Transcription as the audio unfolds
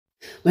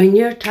When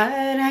you're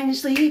tired and you're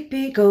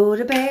sleepy, go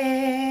to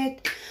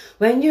bed.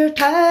 When you're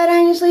tired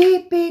and you're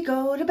sleepy,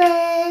 go to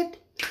bed.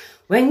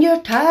 When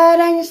you're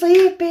tired and you're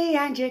sleepy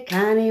and you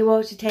can't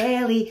watch the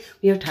telly,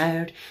 when you're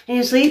tired and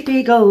you're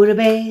sleepy, go to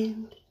bed.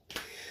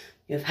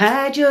 You've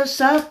had your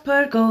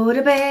supper, go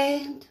to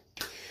bed.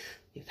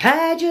 You've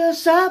had your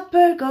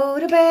supper,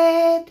 go to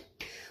bed.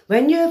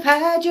 When you've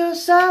had your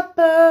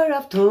supper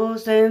of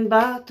toast and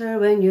butter,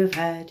 when you've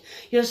had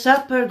your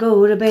supper,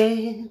 go to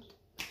bed.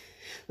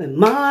 When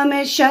Mom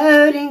is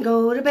shouting,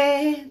 go to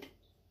bed.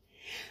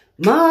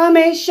 Mom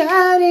is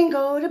shouting,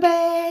 go to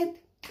bed.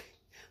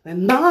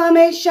 When Mom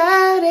is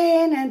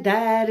shouting and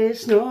Dad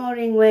is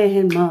snoring,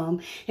 when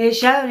Mom is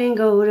shouting,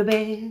 go to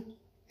bed.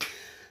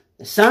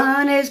 The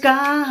sun is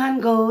gone,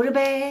 go to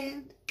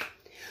bed.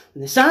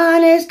 When the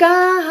sun is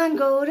gone,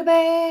 go to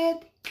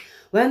bed.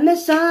 When the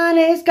sun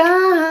is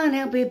gone,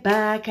 he'll be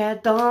back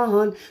at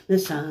dawn. The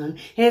sun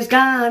is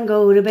gone,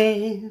 go to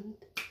bed.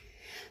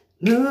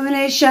 Moon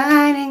is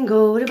shining,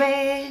 go to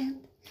bed.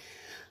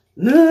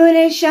 Moon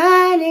is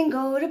shining,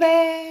 go to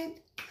bed.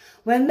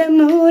 When the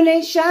moon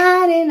is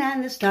shining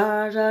and the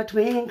stars are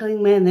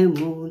twinkling, when the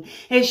moon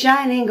is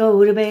shining,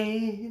 go to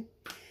bed.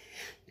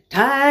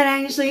 Tired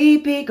and you're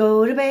sleepy,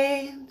 go to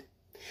bed.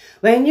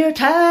 When you're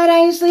tired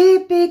and you're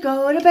sleepy,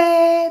 go to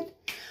bed.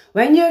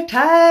 When you're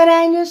tired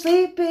and you're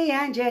sleepy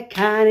and you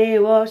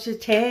can't watch the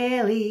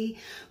telly,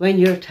 when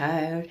you're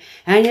tired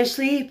and you're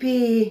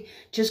sleepy,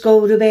 just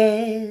go to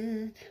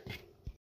bed.